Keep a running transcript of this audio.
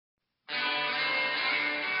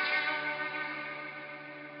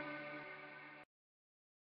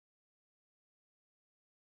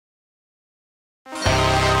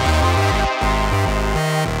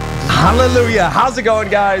Hallelujah. How's it going,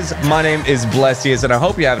 guys? My name is Blessious, and I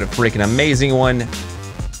hope you're having a freaking amazing one.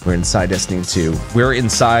 We're inside Destiny 2. We're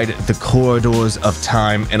inside the corridors of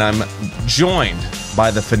time, and I'm joined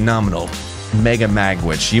by the phenomenal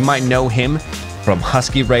MegaMagWitch. You might know him from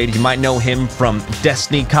Husky Raid. You might know him from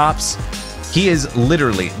Destiny Cops. He is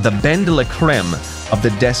literally the Ben de la creme of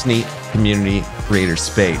the Destiny community creator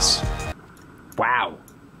space. Wow.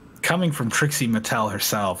 Coming from Trixie Mattel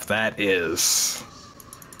herself, that is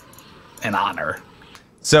an honor.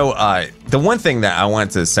 So the one thing that I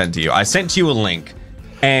wanted to send to you, I sent you a link,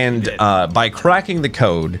 and by cracking the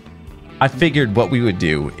code, I figured what we would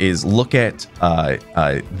do is look at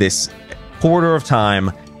this Corridor of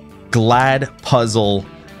Time Glad puzzle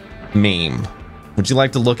meme. Would you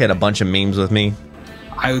like to look at a bunch of memes with me?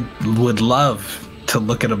 I would love to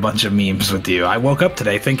look at a bunch of memes with you. I woke up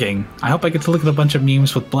today thinking, I hope I get to look at a bunch of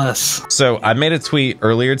memes with Bless. So I made a tweet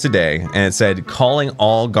earlier today, and it said, calling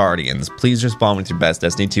all Guardians, please respond with your best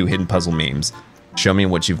Destiny 2 hidden puzzle memes. Show me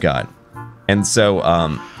what you've got. And so,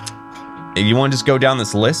 you want to just go down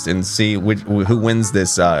this list and see who wins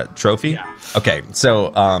this trophy? Yeah. Okay,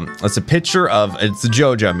 so it's a picture of, it's a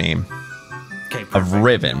JoJo meme. Okay, of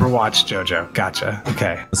Riven. Never watched JoJo. Gotcha.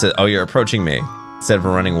 Okay. It said, oh, you're approaching me. Instead of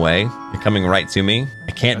running away, you're coming right to me.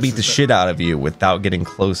 I can't beat the shit out of you without getting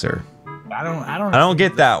closer. I don't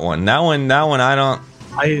get that one. That one I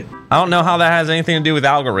don't know how that has anything to do with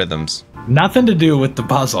algorithms. Nothing to do with the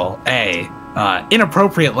puzzle.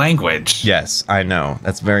 Inappropriate language. Yes, I know.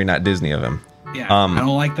 That's very not Disney of him. Yeah, I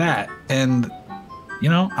don't like that. And you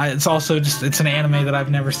know, it's also just, it's an anime that I've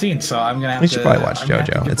never seen, so I'm gonna have to. You should probably watch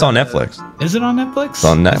JoJo. It's on Netflix. Is it on Netflix? It's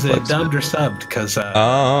on Netflix. Is it dubbed or subbed? Because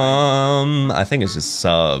I think it's just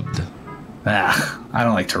subbed. I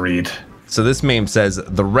don't like to read. So this meme says,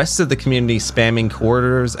 the rest of the community spamming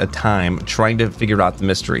corridors at time trying to figure out the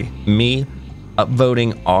mystery. Me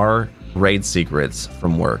upvoting our raid secrets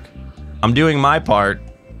from work. I'm doing my part.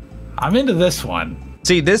 I'm into this one.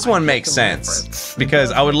 See, this one makes sense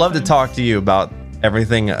because I would love to talk to you about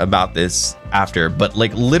everything about this after, but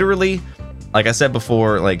like literally, like I said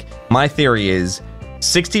before, like my theory is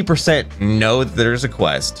 60% know that there's a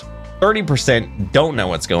quest, 30% don't know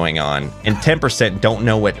what's going on, and 10% don't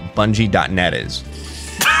know what Bungie.net is.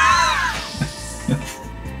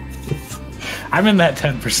 I'm in that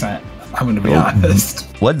 10%. I'm going to be honest.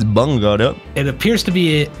 What's got up? It appears to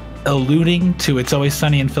be alluding to It's Always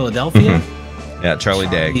Sunny in Philadelphia. Yeah, Charlie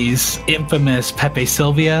Day. He's infamous Pepe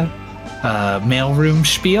Sylvia mailroom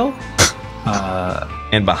spiel.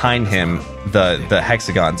 And behind him, the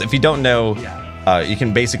hexagons. If you don't know, you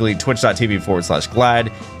can basically twitch.tv/glad.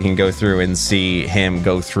 You can go through and see him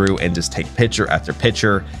go through and just take picture after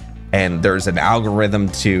picture. And there's an algorithm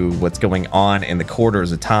to what's going on in the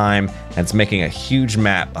corridors of time, and it's making a huge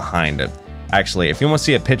map behind it. Actually, if you want to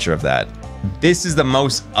see a picture of that, this is the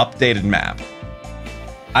most updated map.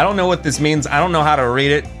 I don't know what this means. I don't know how to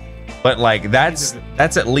read it, but like that's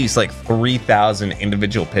at least like 3,000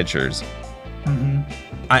 individual pictures.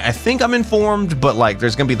 I think I'm informed, but like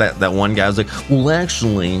there's gonna be that one guy who's like, well,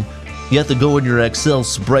 actually, you have to go in your Excel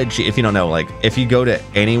spreadsheet. If you don't know, like if you go to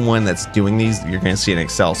anyone that's doing these, you're gonna see an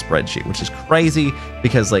Excel spreadsheet, which is crazy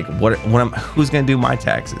because like who's gonna do my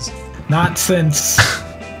taxes? Not since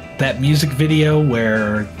that music video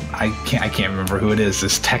where I can't remember who it is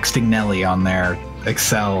texting Nelly on their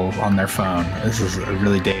Excel on their phone. This is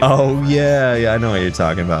really dated. Oh yeah, I know what you're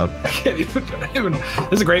talking about. I can't even.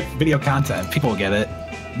 This is great video content. People will get it.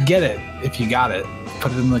 Get it if you got it.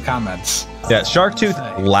 Put it in the comments. Yeah,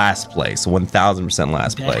 Sharktooth last place, 1,000%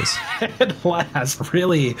 last place. Last,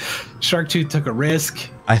 really? Sharktooth took a risk.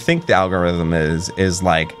 I think the algorithm is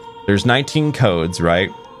like there's 19 codes, right?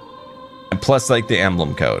 And plus like the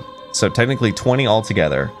emblem code, so technically 20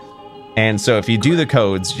 altogether. And so if you do the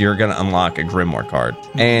codes, you're gonna unlock a Grimoire card.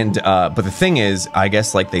 And but the thing is, I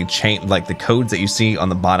guess like they change, like the codes that you see on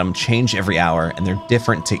the bottom change every hour, and they're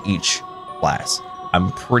different to each class. I'm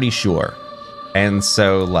pretty sure. And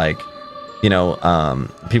so like, you know,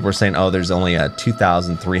 people are saying, oh, there's only a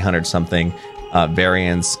 2,300 something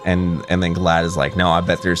variants, and then Glad is like, no, I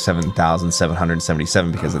bet there's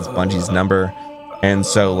 7,777 because it's Bungie's number. And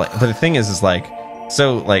so like, but the thing is like,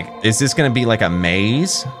 so like, is this gonna be like a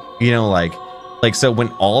maze? You know, like so when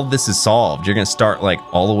all of this is solved, you're gonna start like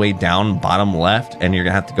all the way down bottom left, and you're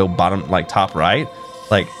gonna have to go bottom like top right.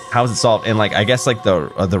 Like, how is it solved? And like, I guess like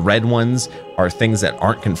the red ones are things that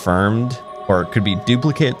aren't confirmed or could be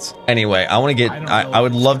duplicates. Anyway, I want to get. I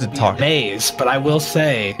would love to talk. Maze, but I will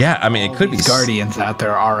say, yeah, I mean, it could be. Guardians out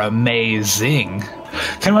there are amazing.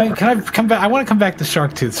 Can I come back? I want to come back to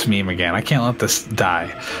Sharktooth's meme again. I can't let this die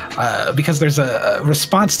because there's a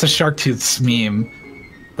response to Sharktooth's meme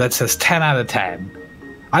that says 10 out of 10.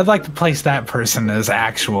 I'd like to place that person as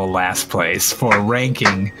actual last place for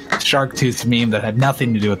ranking Sharktooth's meme that had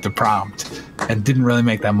nothing to do with the prompt and didn't really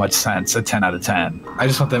make that much sense at 10 out of 10. I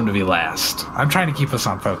just want them to be last. I'm trying to keep us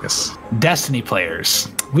on focus. Destiny players.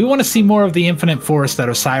 We want to see more of the infinite forest that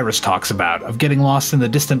Osiris talks about, of getting lost in the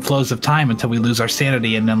distant flows of time until we lose our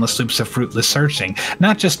sanity in endless loops of fruitless searching.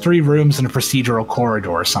 Not just 3 rooms in a procedural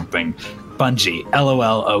corridor or something. Bungie,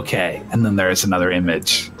 LOL, okay. And then there is another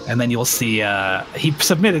image. And then you'll see, he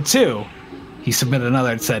submitted 2. He submitted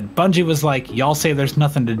another that said, Bungie was like, y'all say there's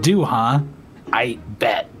nothing to do, huh? I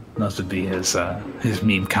bet. Those would be his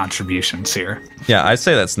meme contributions here. Yeah, I'd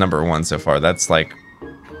say that's number 1 so far. That's like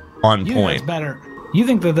on point. That's better. You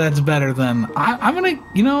think that that's better than I'm gonna,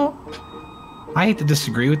 you know, I hate to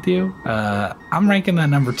disagree with you. I'm ranking that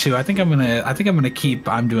number 2. I think I'm gonna keep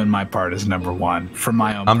I'm doing my part as number 1 for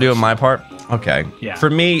my own. I'm doing my part. Okay. Yeah. For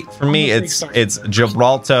me, it's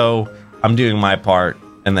Gibraltar. I'm doing my part,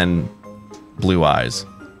 and then Blue Eyes.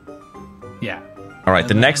 Yeah. All right.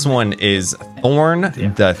 The next one is Thorn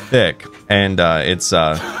the Thick, and it's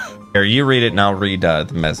here. You read it, and I'll read the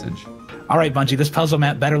message. All right, Bungie. This puzzle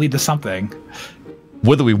map better lead to something.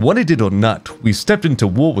 Whether we wanted it or not, we stepped into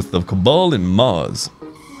war with the Cabal in Mars.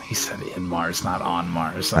 He said in Mars, not on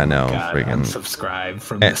Mars. Oh I know, freaking unsubscribe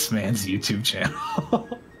from this man's YouTube channel.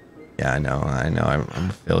 Yeah, I know. I'm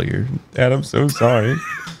a failure. Dad, I'm so sorry.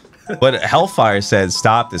 But Hellfire says,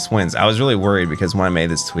 stop, this wins. I was really worried because when I made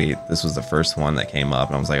this tweet, this was the first one that came up,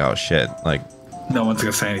 and I was like, oh shit. Like, no one's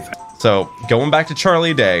gonna say anything. So, going back to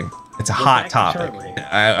Charlie Day, it's a hot topic.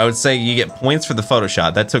 I would say you get points for the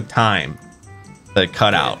Photoshop. That took time to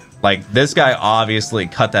cut out. Like, this guy obviously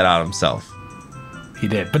cut that out himself. He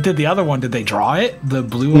did. But did the other one, did they draw it? The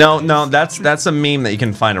blue No, that's a meme that you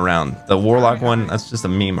can find around. The Warlock one, that's just a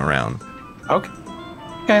meme around. Okay.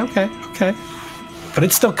 But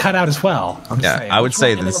it's still cut out as well. I'm yeah, saying. I would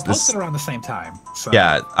say they this were posted around the same time. So.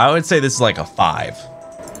 Yeah, I would say this is like a 5.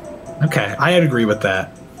 Okay, I'd agree with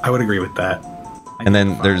that. I would agree with that. And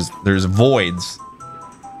then there's Voids.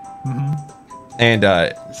 And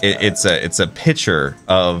it's a picture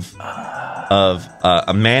of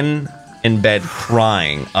a man in bed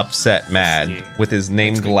crying, upset, mad, with his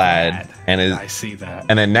name Glad, and I see that.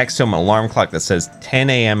 And then next to him, an alarm clock that says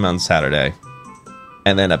 10 a.m. on Saturday,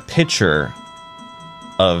 and then a picture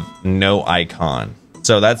of no icon.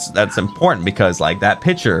 So that's important because like that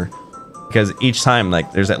picture, because each time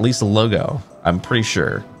like there's at least a logo. I'm pretty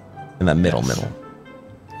sure in the middle.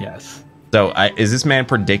 Yes. So is this man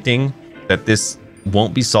predicting that this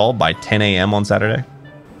won't be solved by 10 a.m. on Saturday?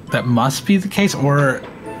 That must be the case, or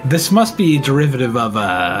this must be a derivative of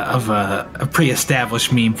a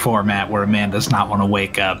pre-established meme format where a man does not want to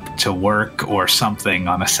wake up to work or something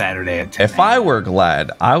on a Saturday at 10 If I were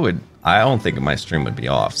Glad, I don't think my stream would be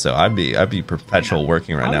off, so I'd be perpetual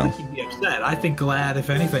working right now. I don't think he'd be upset. I think Glad, if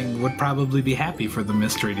anything, would probably be happy for the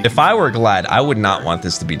mystery to If I were Glad, I would not want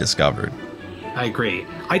this to be discovered. I agree.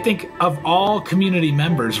 I think of all community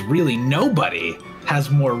members, really nobody has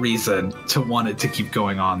more reason to want it to keep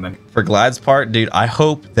going on than for Glad's part, dude. I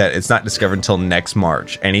hope that it's not discovered until next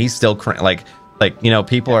March, and he's still like you know,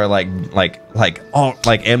 people are like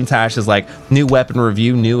MTash is like new weapon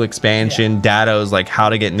review, new expansion, Dato's like how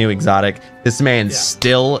to get new exotic. This man's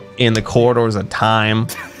still in the corridors of time.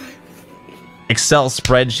 Excel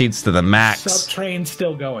spreadsheets to the max. Subtrain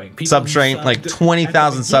still going. Subtrain, like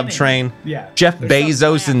 20,000 Subtrain. Yeah. Jeff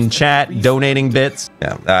Bezos in chat donating bits.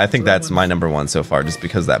 Yeah, I think that's my number 1 so far, just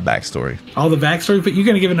because of that backstory. All the backstory, but you're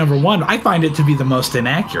going to give it number 1. I find it to be the most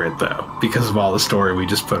inaccurate, though, because of all the story we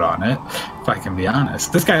just put on it, if I can be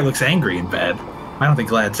honest. This guy looks angry in bed. I don't think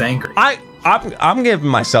Glad's angry. I'm giving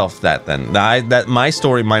myself that then. That my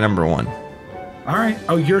story, my number 1. All right.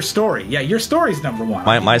 Oh, your story. Yeah, your story's number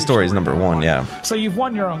 1. My story is number 1, yeah. So you've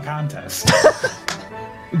won your own contest.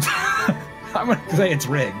 I'm going to say it's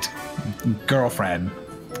rigged. Girlfriend.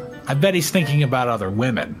 I bet he's thinking about other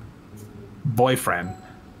women. Boyfriend.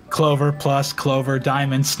 Clover plus Clover,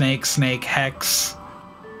 Diamond, Snake, Snake, Hex.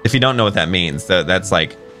 If you don't know what that means, that's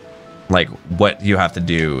like what you have to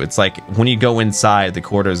do. It's like when you go inside the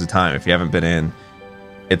corridors of time, if you haven't been in,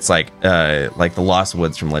 it's like the Lost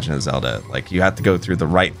Woods from Legend of Zelda. Like you have to go through the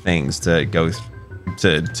right things to go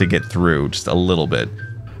to get through just a little bit.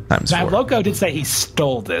 Now, Loco did say he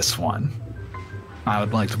stole this one. I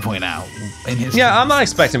would like to point out in his. Yeah, I'm not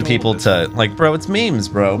expecting people to like, bro. It's memes,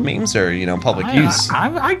 bro. Memes are public use.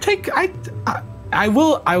 I'll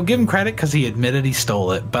give him credit because he admitted he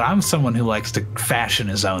stole it, but I'm someone who likes to fashion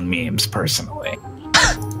his own memes personally.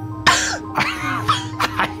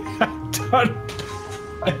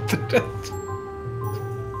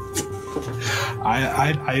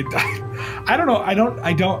 I don't know. I don't.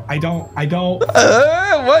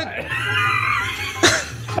 What?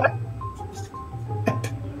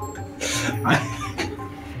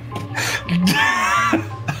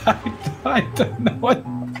 I don't know what.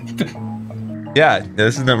 Yeah,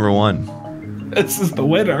 this is number one. This is the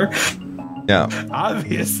winner. Yeah.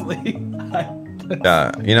 Obviously.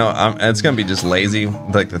 You know, it's gonna be just lazy.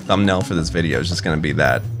 Like the thumbnail for this video is just gonna be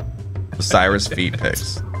that Osiris feet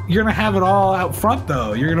pics. You're gonna have it all out front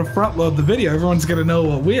though. You're gonna front load the video. Everyone's gonna know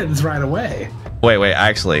what wins right away. Wait,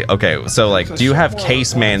 actually, okay. So like, do you have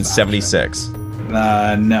Caseman 76?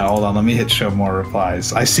 No, hold on. Let me hit show more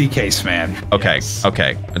replies. I see Caseman. Okay, yes.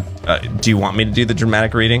 okay. Do you want me to do the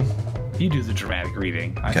dramatic reading? You do the dramatic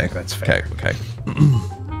reading. I think that's fair. Okay.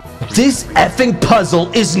 This effing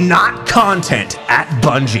puzzle is not content at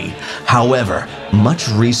Bungie. However, much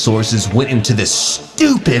resources went into this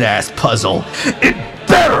stupid ass puzzle. It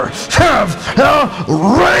better have a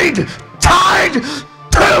raid tied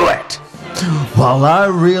to it. While I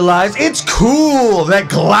realize it's cool that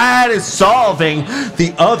Glad is solving,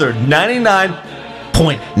 the other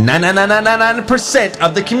 99.99999%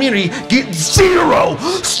 of the community get zero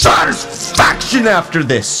satisfaction after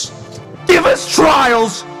this. Give us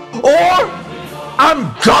trials or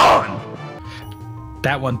I'm gone.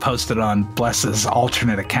 That one posted on Bless's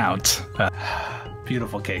alternate account.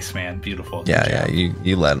 Beautiful case, man. Beautiful. Yeah.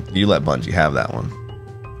 You let Bungie have that one.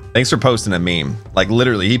 Thanks for posting a meme. Like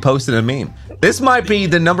literally, he posted a meme. This might be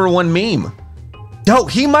the _1 meme. Yo,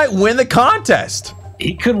 he might win the contest.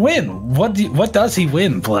 He could win. What does he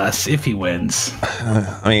win, Bless? If he wins,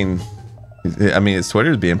 I mean, his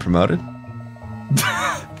Twitter is being promoted.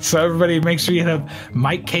 So everybody, make sure you have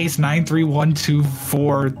Mike Case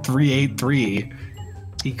 931243883.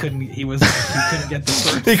 He couldn't get the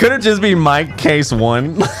first. He couldn't just be Mike Case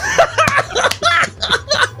 1.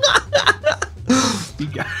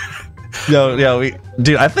 Dude,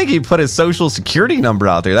 I think he put his social security number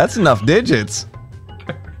out there. That's enough digits.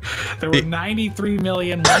 There were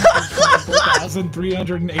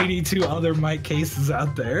 93,124,382 other Mike Cases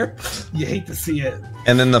out there. You hate to see it.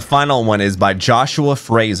 And then the final one is by Joshua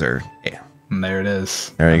Fraser. Yeah. And there it is.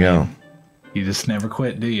 There you go. You just never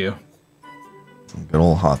quit, do you? Good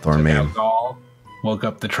old Hawthorne man. Alcohol, woke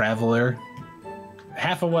up the traveler.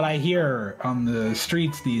 Half of what I hear on the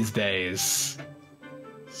streets these days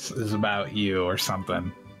is about you or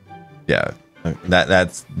something. Yeah.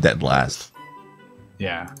 That's dead last.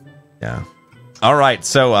 Yeah. Yeah. All right.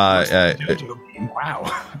 So, wow.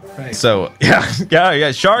 Right. So,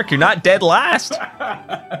 yeah. Shark, you're not dead last.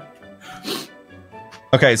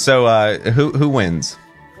 Okay. So, who wins?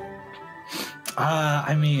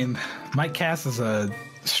 I mean, Mike Cass is a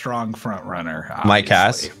strong front runner.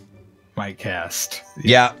 Obviously. Mike Cass.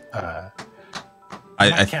 Yeah.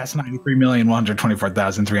 I Cass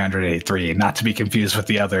 93,124,383. Not to be confused with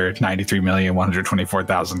the other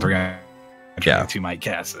 93,124,382 Mike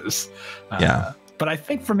Casses. Yeah. But I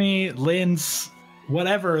think for me, Lynn's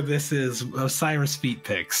whatever this is, Osiris feet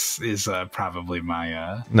pics is probably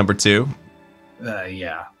my number 2.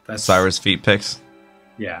 Yeah. That's Osiris feet pics.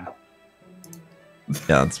 Yeah.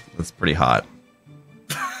 Yeah, that's pretty hot.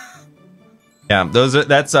 Yeah,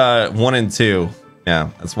 that's 1 and 2. Yeah,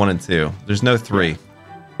 that's 1 and 2. There's no 3.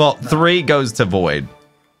 Well, 3 goes to Void.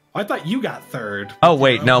 I thought you got 3rd. Oh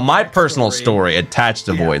wait, no, my personal story attached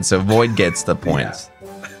to Void, so Void gets the points.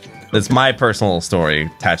 It's my personal story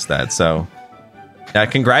attached to that. So, yeah,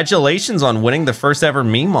 congratulations on winning the first ever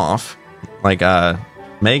meme off. Like,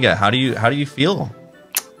 Mega, how do you feel?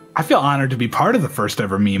 I feel honored to be part of the first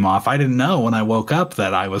ever meme off. I didn't know when I woke up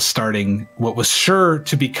that I was starting what was sure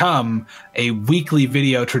to become a weekly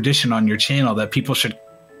video tradition on your channel that people should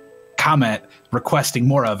comment requesting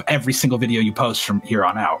more of every single video you post from here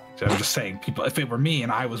on out. So I'm just saying, people, if it were me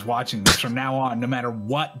and I was watching this from now on, no matter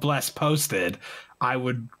what Bless posted, I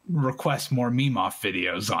would request more meme off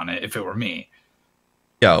videos on it if it were me.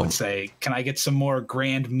 I would say, can I get some more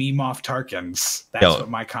grand meme off Tarkins? That's what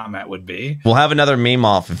my comment would be. We'll have another meme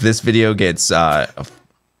off if this video gets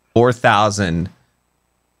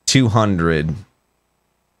 4,200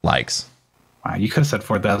 likes. Wow, you could have said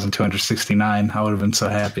 4,269. I would have been so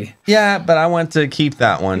happy. Yeah, but I want to keep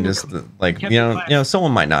that one. Just like, you know,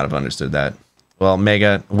 someone might not have understood that. Well,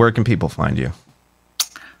 Mega, where can people find you?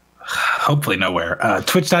 Hopefully nowhere.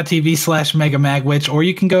 Twitch.tv/MegaMagWitch, or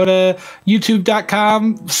you can go to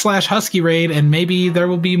YouTube.com/Husky Raid, and maybe there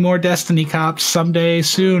will be more Destiny Cops someday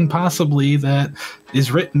soon, possibly, that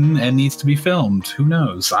is written and needs to be filmed. Who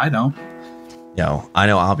knows? I don't. Yo, I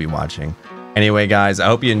know I'll be watching. Anyway, guys, I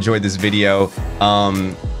hope you enjoyed this video.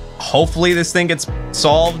 Hopefully this thing gets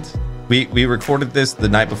solved. we recorded this the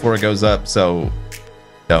night before it goes up, so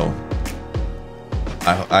no.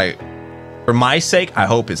 I for my sake, I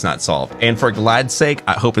hope it's not solved, and for Glad's sake,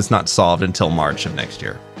 I hope it's not solved until March of next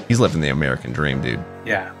year. He's living the American dream, dude.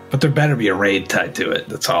 Yeah, but there better be a raid tied to it.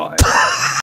 That's all.